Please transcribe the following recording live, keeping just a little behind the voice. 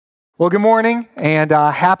Well, good morning, and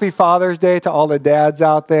happy Father's Day to all the dads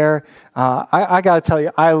out there. I got to tell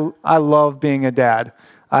you, I love being a dad.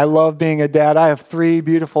 I love being a dad. I have 3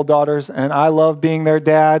 beautiful daughters, and I love being their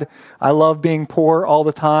dad. I love being poor all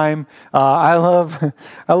the time. I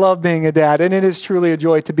love being a dad, and it is truly a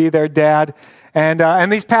joy to be their dad.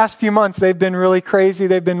 And these past few months, they've been really crazy.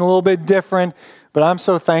 They've been a little bit different, but I'm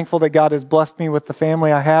so thankful that God has blessed me with the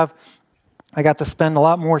family I have. I got to spend a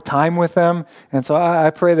lot more time with them. And so I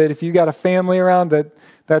pray that if you got a family around,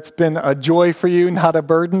 that's been a joy for you, not a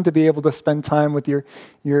burden, to be able to spend time with your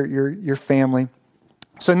family.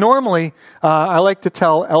 So normally, I like to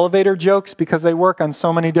tell elevator jokes because they work on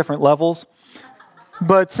so many different levels.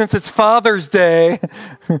 But since it's Father's Day,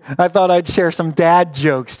 I thought I'd share some dad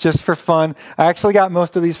jokes just for fun. I actually got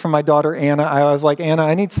most of these from my daughter, Anna. I was like, Anna,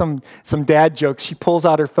 I need some dad jokes. She pulls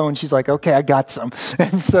out her phone. She's like, okay, I got some.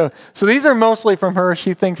 And so these are mostly from her.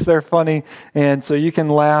 She thinks they're funny. And so you can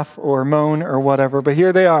laugh or moan or whatever. But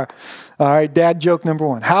here they are. All right, dad joke number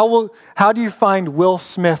 1. How do you find Will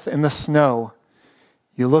Smith in the snow?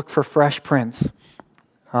 You look for Fresh Prince.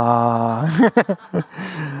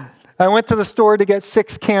 I went to the store to get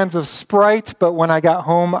 6 cans of Sprite, but when I got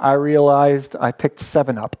home, I realized I picked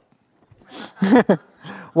 7-Up.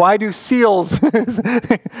 Why do seals,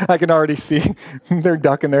 I can already see, they're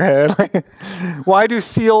ducking their head. Why do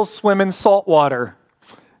seals swim in salt water?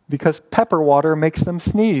 Because pepper water makes them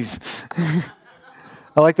sneeze.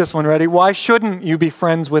 I like this one, ready? Why shouldn't you be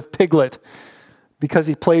friends with Piglet? Because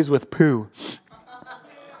he plays with poo.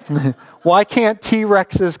 Why can't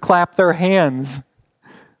T-Rexes clap their hands?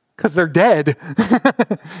 Because they're dead.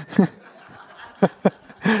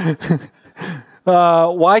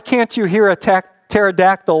 Why can't you hear a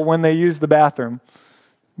pterodactyl when they use the bathroom?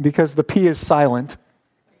 Because the P is silent.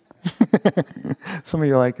 Some of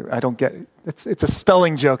you are like, I don't get it. It's a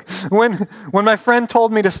spelling joke. When my friend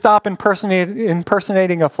told me to stop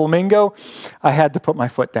impersonating a flamingo, I had to put my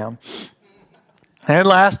foot down. And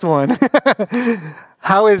last one.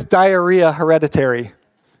 How is diarrhea hereditary?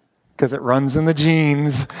 Because it runs in the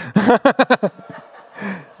genes. All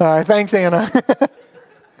right, thanks, Anna.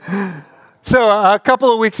 So a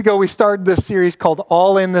couple of weeks ago, we started this series called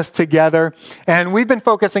All in This Together, and we've been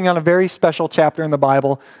focusing on a very special chapter in the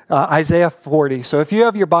Bible, Isaiah 40. So if you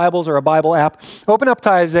have your Bibles or a Bible app, open up to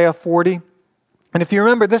Isaiah 40. And if you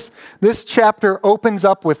remember, this chapter opens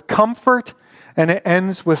up with comfort, and it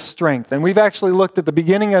ends with strength. And we've actually looked at the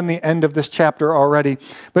beginning and the end of this chapter already.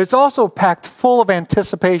 But it's also packed full of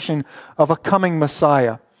anticipation of a coming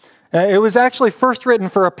Messiah. It was actually first written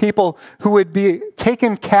for a people who would be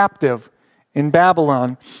taken captive in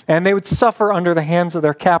Babylon, and they would suffer under the hands of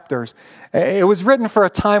their captors. It was written for a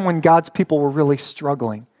time when God's people were really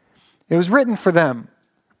struggling. It was written for them.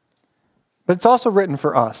 But it's also written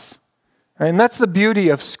for us. And that's the beauty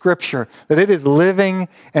of Scripture, that it is living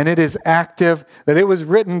and it is active, that it was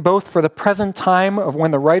written both for the present time of when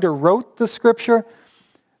the writer wrote the Scripture,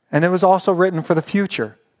 and it was also written for the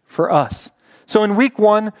future, for us. So in week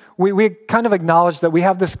 1, we kind of acknowledge that we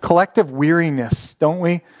have this collective weariness, don't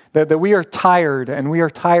we? That we are tired, and we are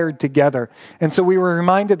tired together. And so we were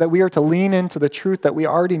reminded that we are to lean into the truth that we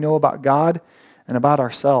already know about God and about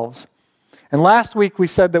ourselves. And last week we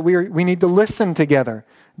said that we need to listen together.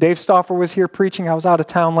 Dave Stauffer was here preaching. I was out of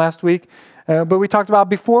town last week. But we talked about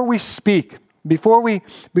before we speak, before we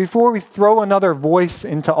throw another voice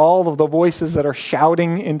into all of the voices that are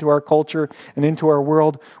shouting into our culture and into our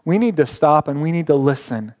world, we need to stop and we need to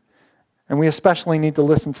listen. And we especially need to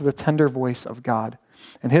listen to the tender voice of God.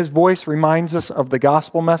 And His voice reminds us of the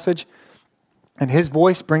gospel message. And His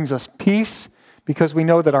voice brings us peace because we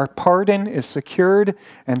know that our pardon is secured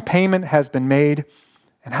and payment has been made.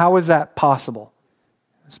 And how is that possible?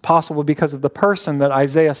 It's possible because of the person that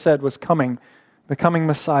Isaiah said was coming, the coming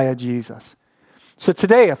Messiah, Jesus. So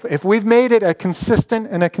today, if we've made it a consistent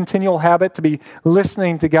and a continual habit to be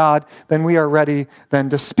listening to God, then we are ready then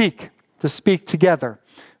to speak together.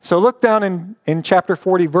 So look down in chapter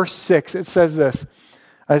 40, verse 6. It says this.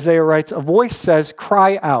 Isaiah writes, "A voice says,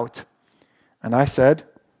 'Cry out.' And I said,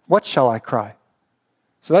 'What shall I cry?'"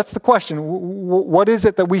 So that's the question. What is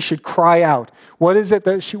it that we should cry out? What is it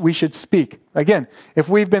that we should speak? Again, if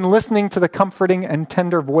we've been listening to the comforting and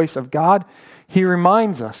tender voice of God, He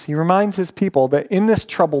reminds His people that in this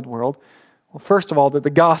troubled world, well, first of all, that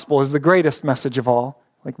the gospel is the greatest message of all.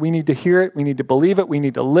 Like, we need to hear it, we need to believe it, we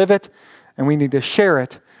need to live it, and we need to share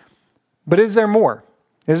it. But is there more?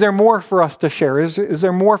 Is there more for us to share? Is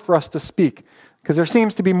there more for us to speak? Because there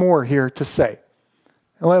seems to be more here to say.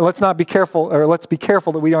 Let's be careful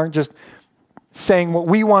that we aren't just saying what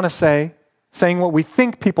we want to say, saying what we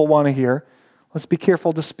think people want to hear. Let's be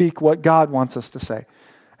careful to speak what God wants us to say.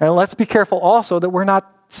 And let's be careful also that we're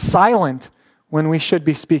not silent when we should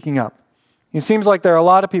be speaking up. It seems like there are a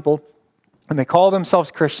lot of people, and they call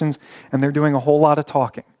themselves Christians, and they're doing a whole lot of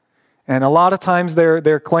talking. And a lot of times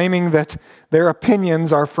they're claiming that their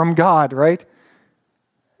opinions are from God, right?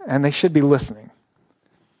 And they should be listening.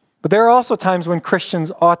 But there are also times when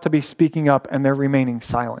Christians ought to be speaking up and they're remaining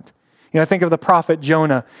silent. I think of the prophet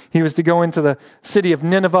Jonah. He was to go into the city of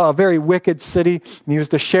Nineveh, a very wicked city, and he was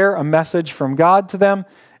to share a message from God to them.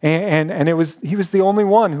 And he was the only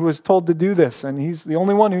one who was told to do this. And he's the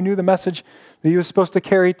only one who knew the message that he was supposed to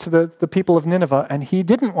carry to the people of Nineveh. And he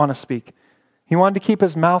didn't want to speak. He wanted to keep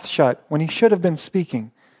his mouth shut when he should have been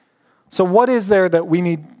speaking. So what is there that we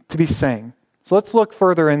need to be saying? So let's look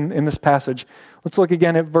further in this passage. Let's look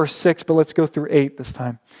again at verse 6, but let's go through 8 this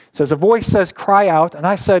time. It says, a voice says, cry out, and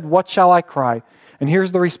I said, what shall I cry? And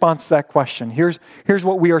here's the response to that question. Here's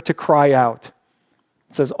what we are to cry out.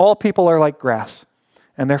 It says, all people are like grass,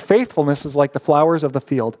 and their faithfulness is like the flowers of the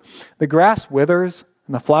field. The grass withers,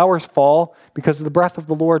 and the flowers fall, because the breath of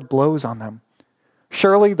the Lord blows on them.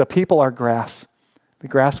 Surely the people are grass. The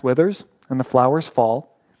grass withers, and the flowers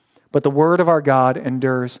fall, but the word of our God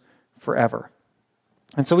endures forever.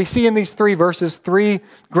 And so we see in these 3 verses 3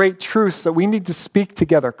 great truths that we need to speak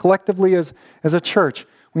together collectively as a church.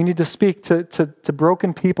 We need to speak to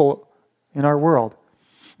broken people in our world.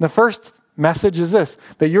 The first message is this,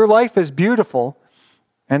 that your life is beautiful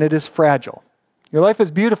and it is fragile. Your life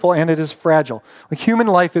is beautiful and it is fragile. Like human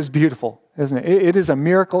life is beautiful, isn't it? It is a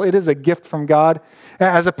miracle. It is a gift from God.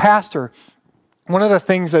 As a pastor, one of the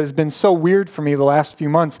things that has been so weird for me the last few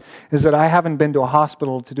months is that I haven't been to a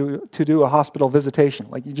hospital to do a hospital visitation.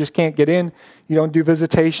 Like you just can't get in, you don't do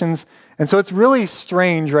visitations. And so it's really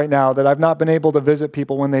strange right now that I've not been able to visit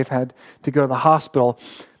people when they've had to go to the hospital.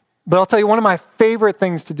 But I'll tell you, one of my favorite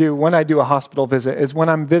things to do when I do a hospital visit is when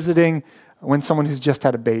I'm visiting someone who's just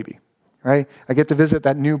had a baby. Right? I get to visit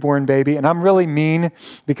that newborn baby, and I'm really mean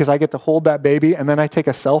because I get to hold that baby, and then I take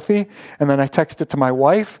a selfie, and then I text it to my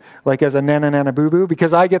wife, like as a nana boo-boo,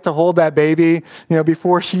 because I get to hold that baby,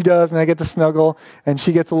 before she does, and I get to snuggle, and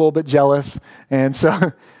she gets a little bit jealous, and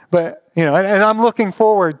so, but, and I'm looking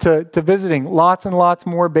forward to visiting lots and lots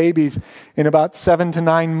more babies in about 7 to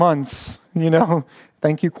 9 months,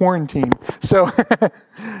 Thank you, quarantine. So,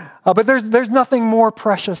 but there's nothing more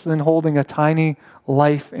precious than holding a tiny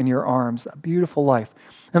life in your arms, a beautiful life.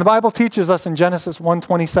 And the Bible teaches us in Genesis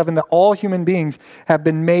 1:27 that all human beings have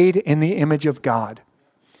been made in the image of God.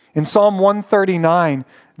 In Psalm 139,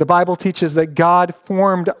 the Bible teaches that God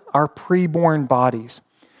formed our preborn bodies.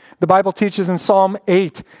 The Bible teaches in Psalm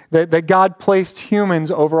 8 that God placed humans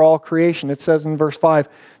over all creation. It says in verse 5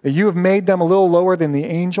 that you have made them a little lower than the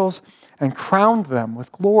angels and crowned them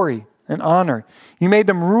with glory and honor. You made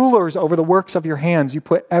them rulers over the works of your hands. You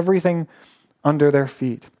put everything under their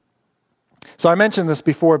feet. So I mentioned this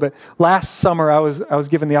before, but last summer I was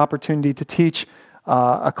given the opportunity to teach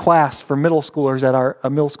a class for middle schoolers at a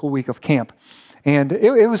middle school week of camp. And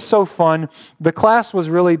it was so fun. The class was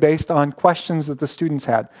really based on questions that the students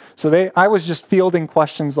had. So I was just fielding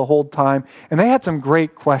questions the whole time, and they had some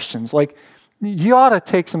great questions. Like, you ought to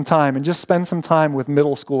take some time and just spend some time with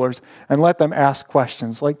middle schoolers and let them ask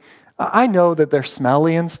questions. Like, I know that they're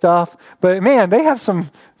smelly and stuff, but man, they have some,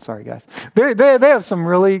 sorry guys, they have some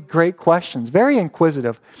really great questions, very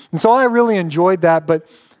inquisitive. And so I really enjoyed that, but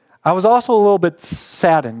I was also a little bit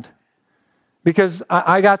saddened because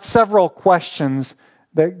I got several questions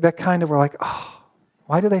that kind of were like, oh,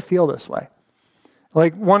 why do they feel this way?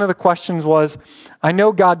 Like one of the questions was, I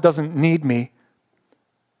know God doesn't need me,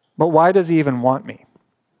 but why does he even want me?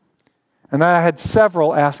 And then I had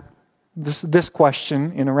several ask this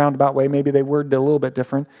question in a roundabout way. Maybe they worded it a little bit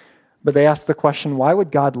different, but they asked the question, why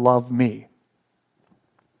would God love me?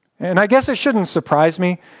 And I guess it shouldn't surprise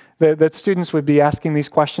me that students would be asking these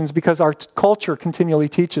questions because our culture continually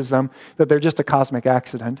teaches them that they're just a cosmic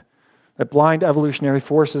accident, that blind evolutionary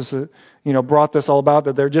forces brought this all about,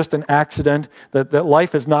 that they're just an accident, that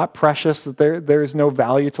life is not precious, that there is no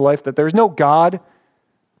value to life, that there's no God,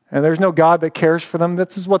 and there's no God that cares for them.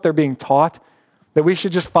 This is what they're being taught, that we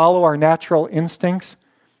should just follow our natural instincts,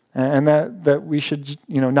 and that we should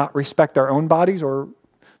not respect our own bodies or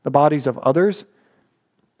the bodies of others.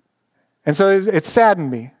 And so it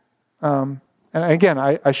saddened me. And again,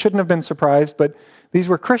 I shouldn't have been surprised, but these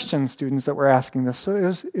were Christian students that were asking this, so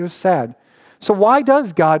it was sad. So why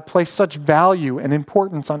does God place such value and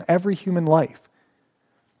importance on every human life?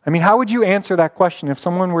 I mean, how would you answer that question if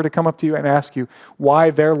someone were to come up to you and ask you why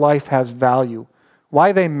their life has value,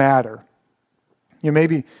 why they matter?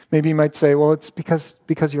 Maybe you might say, well, it's because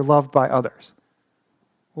you're loved by others.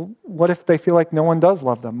 Well, what if they feel like no one does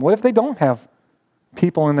love them? What if they don't have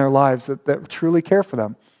people in their lives that truly care for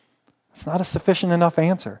them? It's not a sufficient enough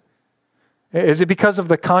answer. Is it because of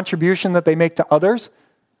the contribution that they make to others?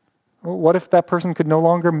 What if that person could no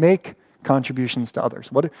longer make contributions to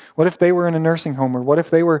others? What if they were in a nursing home, or what if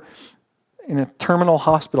they were in a terminal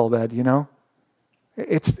hospital bed,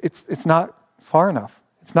 It's not far enough.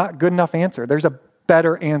 It's not a good enough answer. There's a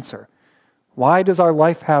better answer. Why does our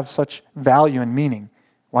life have such value and meaning?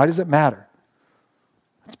 Why does it matter?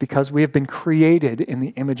 It's because we have been created in the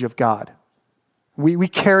image of God. We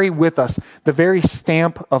carry with us the very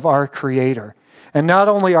stamp of our Creator. And not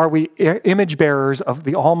only are we image bearers of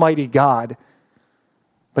the Almighty God,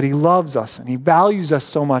 but He loves us and He values us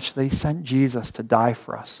so much that He sent Jesus to die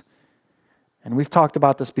for us. And we've talked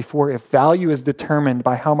about this before. If value is determined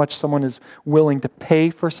by how much someone is willing to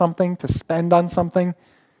pay for something, to spend on something,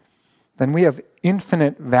 then we have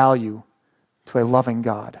infinite value to a loving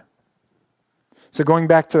God. So going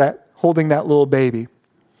back to that, holding that little baby.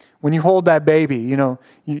 When you hold that baby,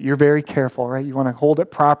 you're very careful, right? You want to hold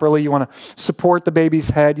it properly. You want to support the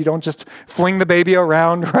baby's head. You don't just fling the baby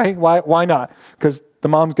around, right? Why not? Because the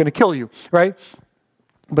mom's going to kill you, right?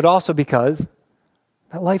 But also because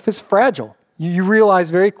that life is fragile. You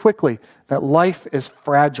realize very quickly that life is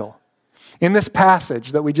fragile. In this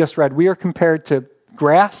passage that we just read, we are compared to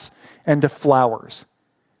grass and to flowers.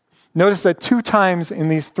 Notice that 2 times in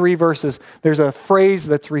these 3 verses, there's a phrase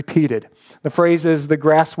that's repeated. The phrase is, the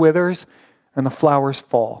grass withers and the flowers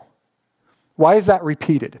fall. Why is that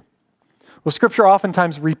repeated? Well, Scripture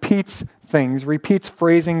oftentimes repeats things, repeats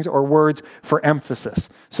phrasings or words for emphasis,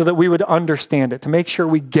 so that we would understand it, to make sure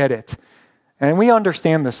we get it. And we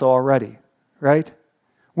understand this already, right?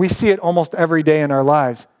 We see it almost every day in our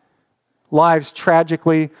lives. Lives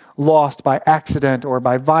tragically lost by accident or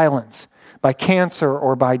by violence, by cancer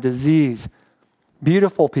or by disease.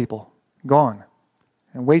 Beautiful people gone,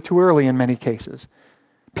 and way too early in many cases.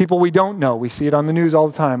 People we don't know, we see it on the news all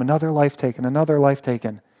the time. Another life taken, another life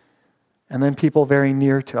taken. And then people very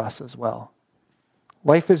near to us as well.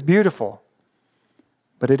 Life is beautiful,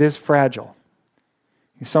 but it is fragile.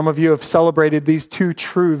 Some of you have celebrated these 2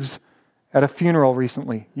 truths at a funeral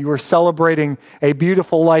recently. You were celebrating a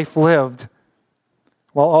beautiful life lived,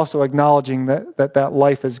 while also acknowledging that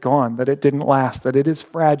life is gone, that it didn't last, that it is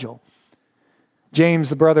fragile. James,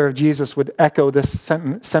 the brother of Jesus, would echo this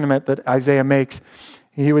sentiment that Isaiah makes.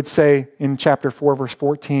 He would say in chapter 4, verse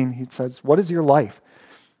 14, he says, "What is your life?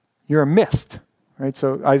 You're a mist." Right?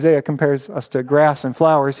 So Isaiah compares us to grass and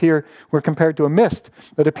flowers. Here, we're compared to a mist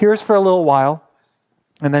that appears for a little while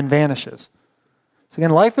and then vanishes. So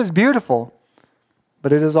again, life is beautiful,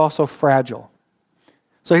 but it is also fragile.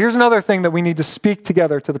 So here's another thing that we need to speak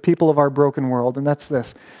together to the people of our broken world, and that's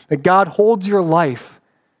this: that God holds your life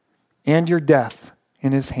and your death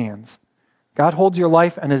in His hands. God holds your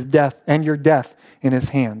life and your death in His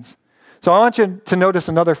hands. So I want you to notice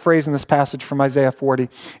another phrase in this passage from Isaiah 40.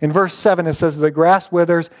 In verse 7, it says, "The grass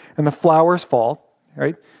withers and the flowers fall."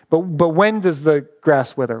 Right? But when does the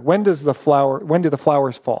grass wither? When do the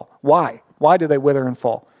flowers fall? Why? Why do they wither and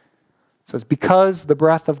fall? It says, "Because the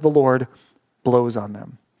breath of the Lord blows on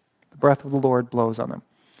them." The breath of the Lord blows on them.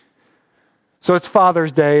 So it's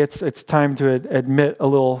Father's Day. It's time to admit a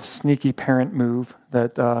little sneaky parent move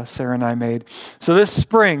that Sarah and I made. So this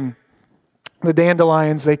spring, the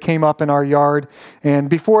dandelions, they came up in our yard, and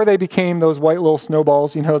before they became those white little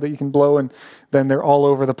snowballs, that you can blow and then they're all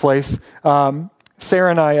over the place,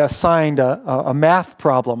 Sarah and I assigned a math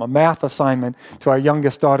problem, a math assignment to our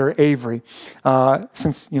youngest daughter, Avery,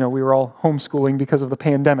 since we were all homeschooling because of the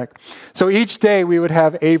pandemic. So each day we would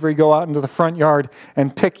have Avery go out into the front yard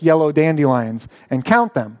and pick yellow dandelions and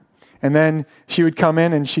count them. And then she would come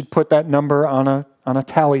in and she'd put that number on a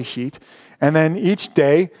tally sheet. And then each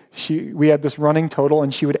day we had this running total,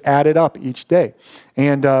 and she would add it up each day.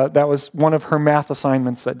 And that was one of her math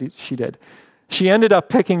assignments that she did. She ended up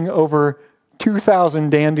picking over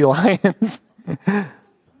 2,000 dandelions.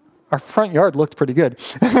 Our front yard looked pretty good.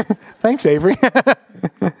 Thanks, Avery.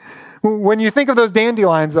 When you think of those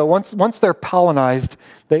dandelions, though, once they're pollinized,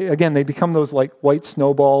 they become those like white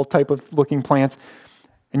snowball type of looking plants.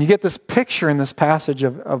 And you get this picture in this passage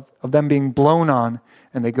of them being blown on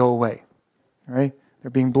and they go away. Right?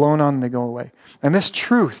 They're being blown on and they go away. And this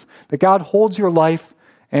truth that God holds your life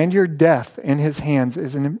and your death in His hands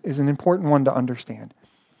is an important one to understand.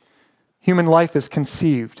 Human life is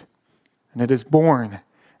conceived, and it is born,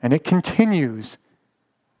 and it continues,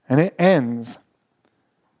 and it ends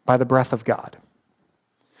by the breath of God.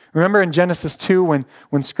 Remember in Genesis 2,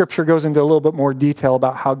 when Scripture goes into a little bit more detail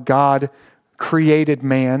about how God created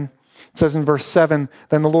man, it says in verse 7,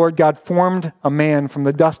 "Then the Lord God formed a man from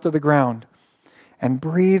the dust of the ground and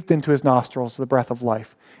breathed into his nostrils the breath of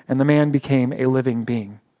life, and the man became a living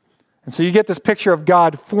being. And so you get this picture of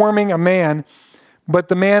God forming a man, but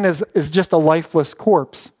the man is just a lifeless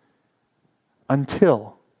corpse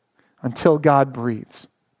until God breathes.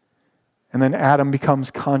 And then Adam becomes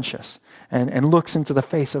conscious and looks into the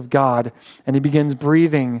face of God, and he begins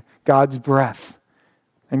breathing God's breath.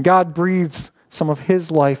 And God breathes some of his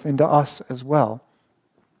life into us as well.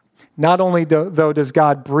 Not only though does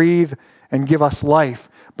God breathe and give us life,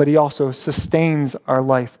 but he also sustains our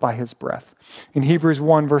life by his breath. In Hebrews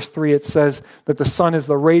 1, verse 3, it says that the Son is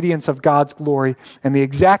the radiance of God's glory and the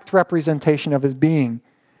exact representation of his being,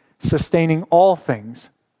 sustaining all things.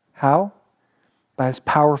 How? By his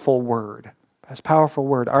powerful word. By his powerful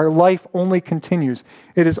word. Our life only continues.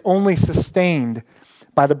 It is only sustained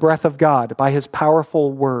by the breath of God, by his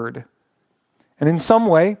powerful word. And in some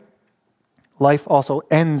way, life also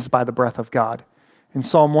ends by the breath of God. In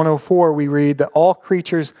Psalm 104, we read that all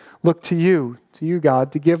creatures look to you,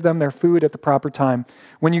 God, to give them their food at the proper time.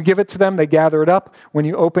 When you give it to them, they gather it up. When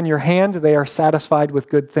you open your hand, they are satisfied with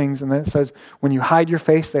good things. And then it says, when you hide your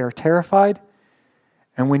face, they are terrified.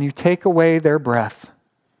 And when you take away their breath,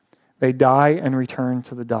 they die and return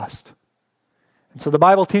to the dust. And so the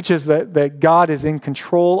Bible teaches that God is in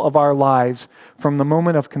control of our lives from the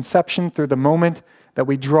moment of conception through the moment that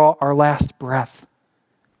we draw our last breath.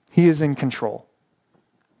 He is in control.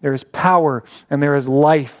 There is power and there is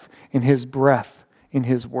life in his breath, in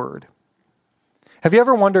his word. Have you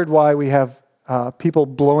ever wondered why we have people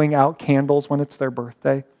blowing out candles when it's their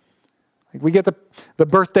birthday? Like we get the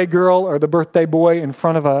birthday girl or the birthday boy in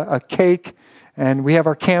front of a cake, and we have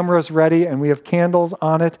our cameras ready and we have candles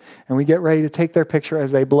on it, and we get ready to take their picture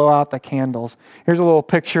as they blow out the candles. Here's a little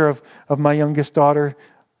picture of my youngest daughter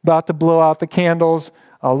about to blow out the candles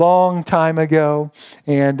a long time ago,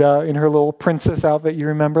 and in her little princess outfit. You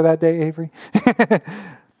remember that day, Avery?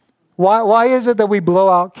 Why is it that we blow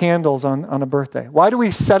out candles on a birthday? Why do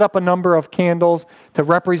we set up a number of candles to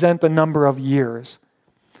represent the number of years?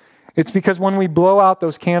 It's because when we blow out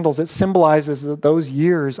those candles, it symbolizes that those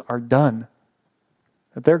years are done,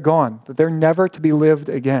 that they're gone, that they're never to be lived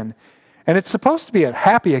again. And it's supposed to be a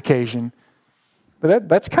happy occasion, but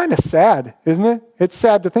that's kind of sad, isn't it? It's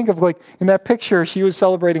sad to think of, like, in that picture, she was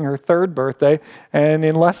celebrating her 3rd birthday, and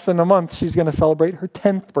in less than a month, she's going to celebrate her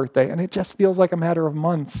 10th birthday, and it just feels like a matter of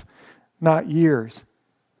months, not years.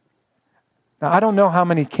 Now, I don't know how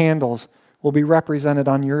many candles will be represented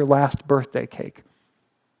on your last birthday cake.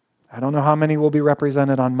 I don't know how many will be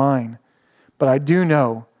represented on mine, but I do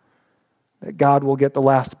know that God will get the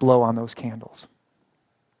last blow on those candles.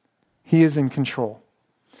 He is in control.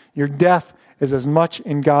 Your death is as much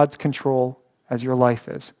in God's control as your life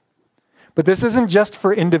is. But this isn't just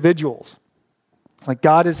for individuals. Like,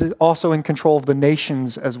 God is also in control of the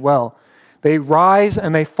nations as well. They rise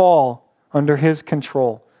and they fall under his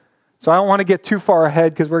control. So I don't want to get too far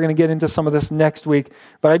ahead because we're going to get into some of this next week.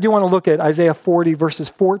 But I do want to look at Isaiah 40, verses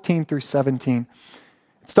 14 through 17.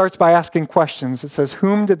 It starts by asking questions. It says,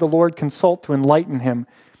 "Whom did the Lord consult to enlighten him?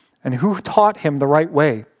 And who taught him the right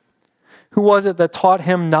way? Who was it that taught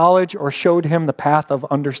him knowledge or showed him the path of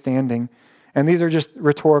understanding?" And these are just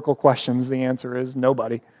rhetorical questions. The answer is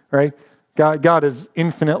nobody, right? God is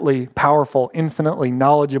infinitely powerful, infinitely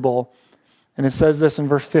knowledgeable. And it says this in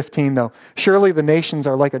verse 15, though, "Surely the nations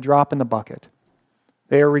are like a drop in the bucket.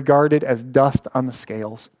 They are regarded as dust on the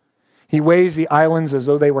scales. He weighs the islands as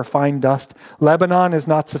though they were fine dust. Lebanon is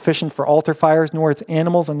not sufficient for altar fires, nor its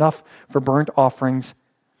animals enough for burnt offerings."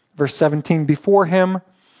 Verse 17, "Before him,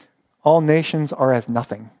 all nations are as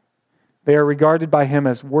nothing. They are regarded by him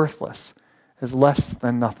as worthless, as less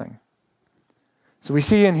than nothing." So we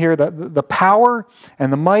see in here that the power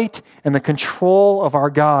and the might and the control of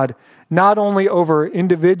our God, not only over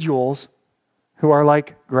individuals who are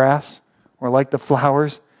like grass or like the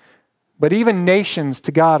flowers, but even nations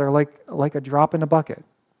to God are like a drop in a bucket.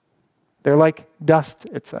 They're like dust,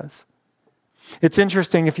 it says. It's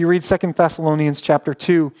interesting, if you read 2 Thessalonians chapter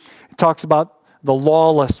 2, it talks about the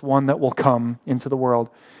lawless one that will come into the world.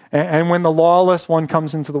 And when the lawless one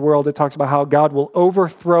comes into the world, it talks about how God will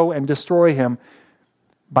overthrow and destroy him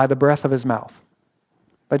by the breath of his mouth.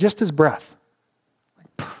 By just his breath.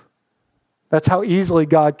 That's how easily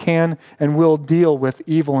God can and will deal with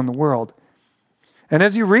evil in the world. And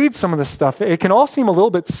as you read some of this stuff, it can all seem a little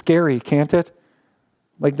bit scary, can't it?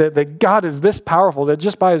 Like that God is this powerful that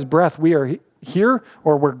just by his breath we are here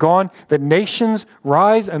or we're gone. That nations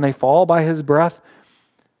rise and they fall by his breath.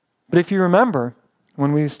 But if you remember,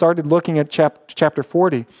 when we started looking at chapter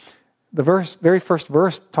 40, the very first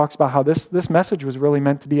verse talks about how this message was really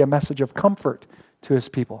meant to be a message of comfort to his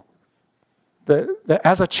people. that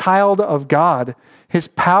as a child of God, his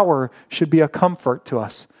power should be a comfort to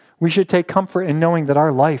us. We should take comfort in knowing that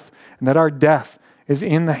our life and that our death is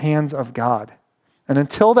in the hands of God. And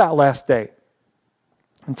until that last day,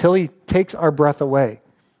 until he takes our breath away,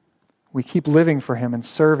 we keep living for him and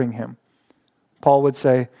serving him. Paul would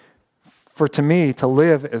say, "For to me, to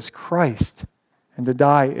live is Christ, and to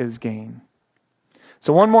die is gain."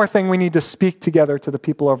 So one more thing we need to speak together to the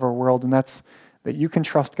people of our world, and that's that you can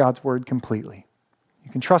trust God's word completely.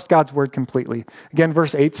 You can trust God's word completely. Again,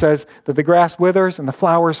 verse 8 says that the grass withers and the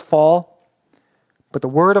flowers fall, but the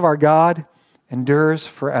word of our God endures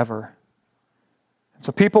forever. And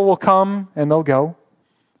so people will come and they'll go.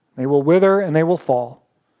 They will wither and they will fall.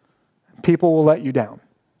 People will let you down.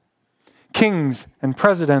 Kings and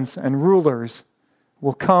presidents and rulers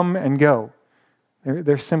will come and go.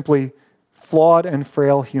 They're simply flawed and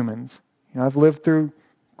frail humans. I've lived through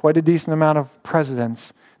quite a decent amount of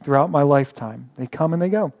presidents throughout my lifetime. They come and they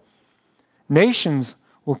go. Nations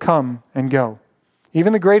will come and go.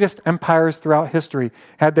 Even the greatest empires throughout history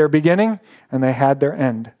had their beginning and they had their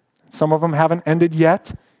end. Some of them haven't ended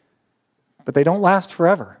yet, but they don't last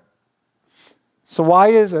forever. So why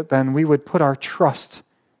is it then we would put our trust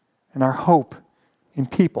and our hope in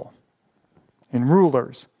people, in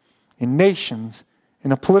rulers, in nations,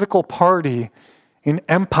 in a political party, in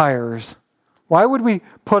empires? Why would we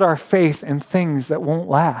put our faith in things that won't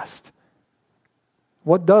last?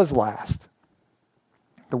 What does last?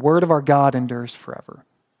 The word of our God endures forever.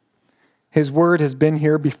 His word has been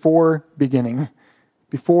here before beginning,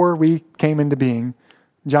 before we came into being.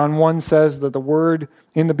 John 1 says that the word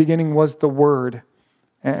in the beginning was the word,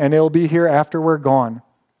 and it'll be here after we're gone.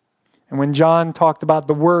 And when John talked about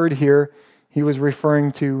the word here, he was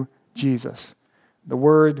referring to Jesus, the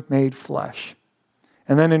word made flesh.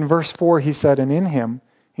 And then in verse 4 he said, "And in him,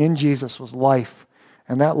 in Jesus, was life,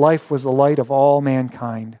 and that life was the light of all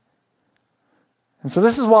mankind." And so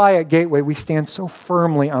this is why at Gateway we stand so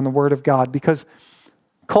firmly on the word of God, because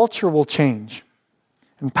culture will change,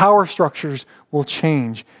 and power structures will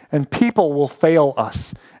change, and people will fail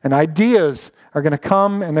us, and ideas are going to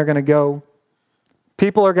come and they're going to go.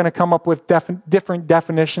 People are going to come up with different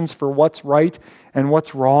definitions for what's right and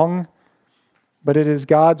what's wrong, but it is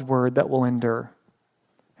God's word that will endure.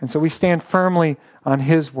 And so we stand firmly on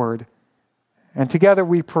his word, and together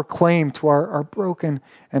we proclaim to our broken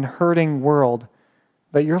and hurting world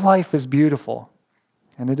that your life is beautiful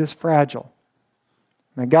and it is fragile.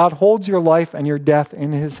 And that God holds your life and your death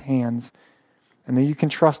in his hands, and that you can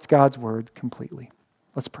trust God's word completely.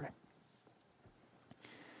 Let's pray.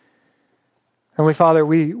 Heavenly Father,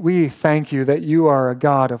 we thank you that you are a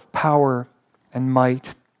God of power and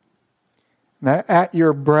might. And that at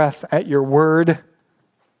your breath, at your word,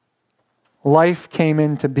 life came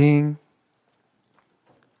into being.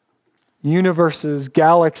 Universes,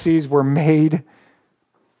 galaxies were made.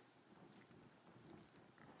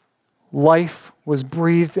 Life was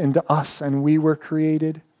breathed into us and we were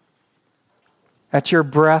created. At your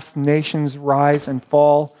breath, nations rise and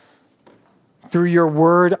fall. Through your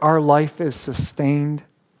word, our life is sustained.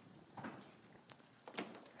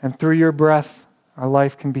 And through your breath, our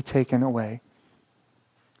life can be taken away.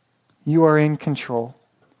 You are in control.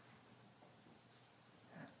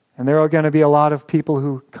 And there are going to be a lot of people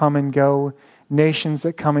who come and go, nations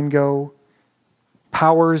that come and go,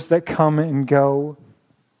 powers that come and go.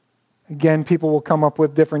 Again, people will come up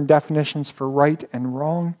with different definitions for right and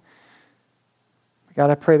wrong. God,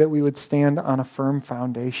 I pray that we would stand on a firm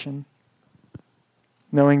foundation,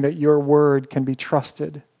 knowing that your word can be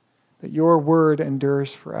trusted, that your word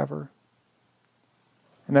endures forever,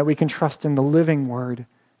 and that we can trust in the living word,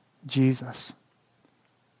 Jesus.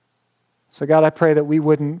 So God, I pray that we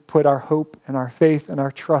wouldn't put our hope and our faith and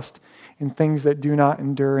our trust in things that do not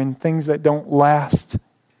endure, in things that don't last,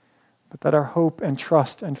 but that our hope and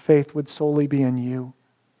trust and faith would solely be in you.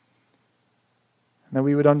 And that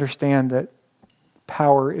we would understand that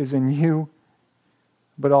power is in you,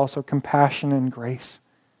 but also compassion and grace.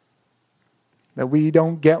 That we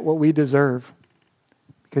don't get what we deserve,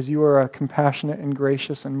 because you are a compassionate and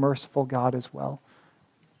gracious and merciful God as well.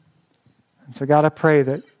 And so God, I pray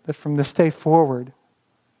that from this day forward,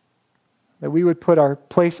 that we would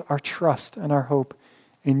place our trust and our hope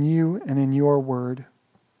in you and in your word.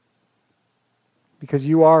 Because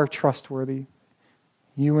you are trustworthy,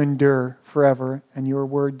 you endure forever, and your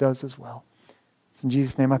word does as well. It's in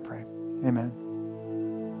Jesus' name I pray. Amen.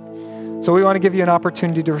 So we want to give you an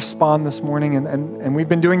opportunity to respond this morning, and we've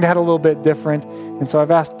been doing that a little bit different. And so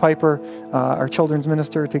I've asked Piper, our children's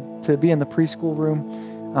minister, to be in the preschool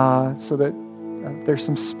room so that there's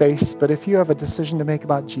some space. But if you have a decision to make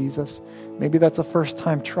about Jesus, maybe that's a first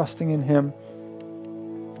time trusting in him,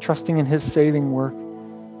 trusting in his saving work,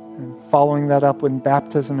 and following that up with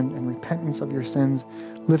baptism and repentance of your sins,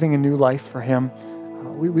 living a new life for him.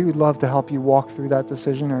 We would love to help you walk through that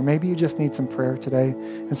decision, or maybe you just need some prayer today.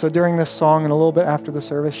 And so during this song and a little bit after the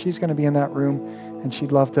service, she's going to be in that room, and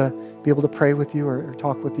she'd love to be able to pray with you or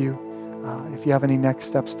talk with you if you have any next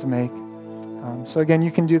steps to make. So again,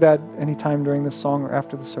 you can do that anytime during this song or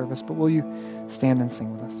after the service, but will you stand and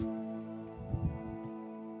sing with us?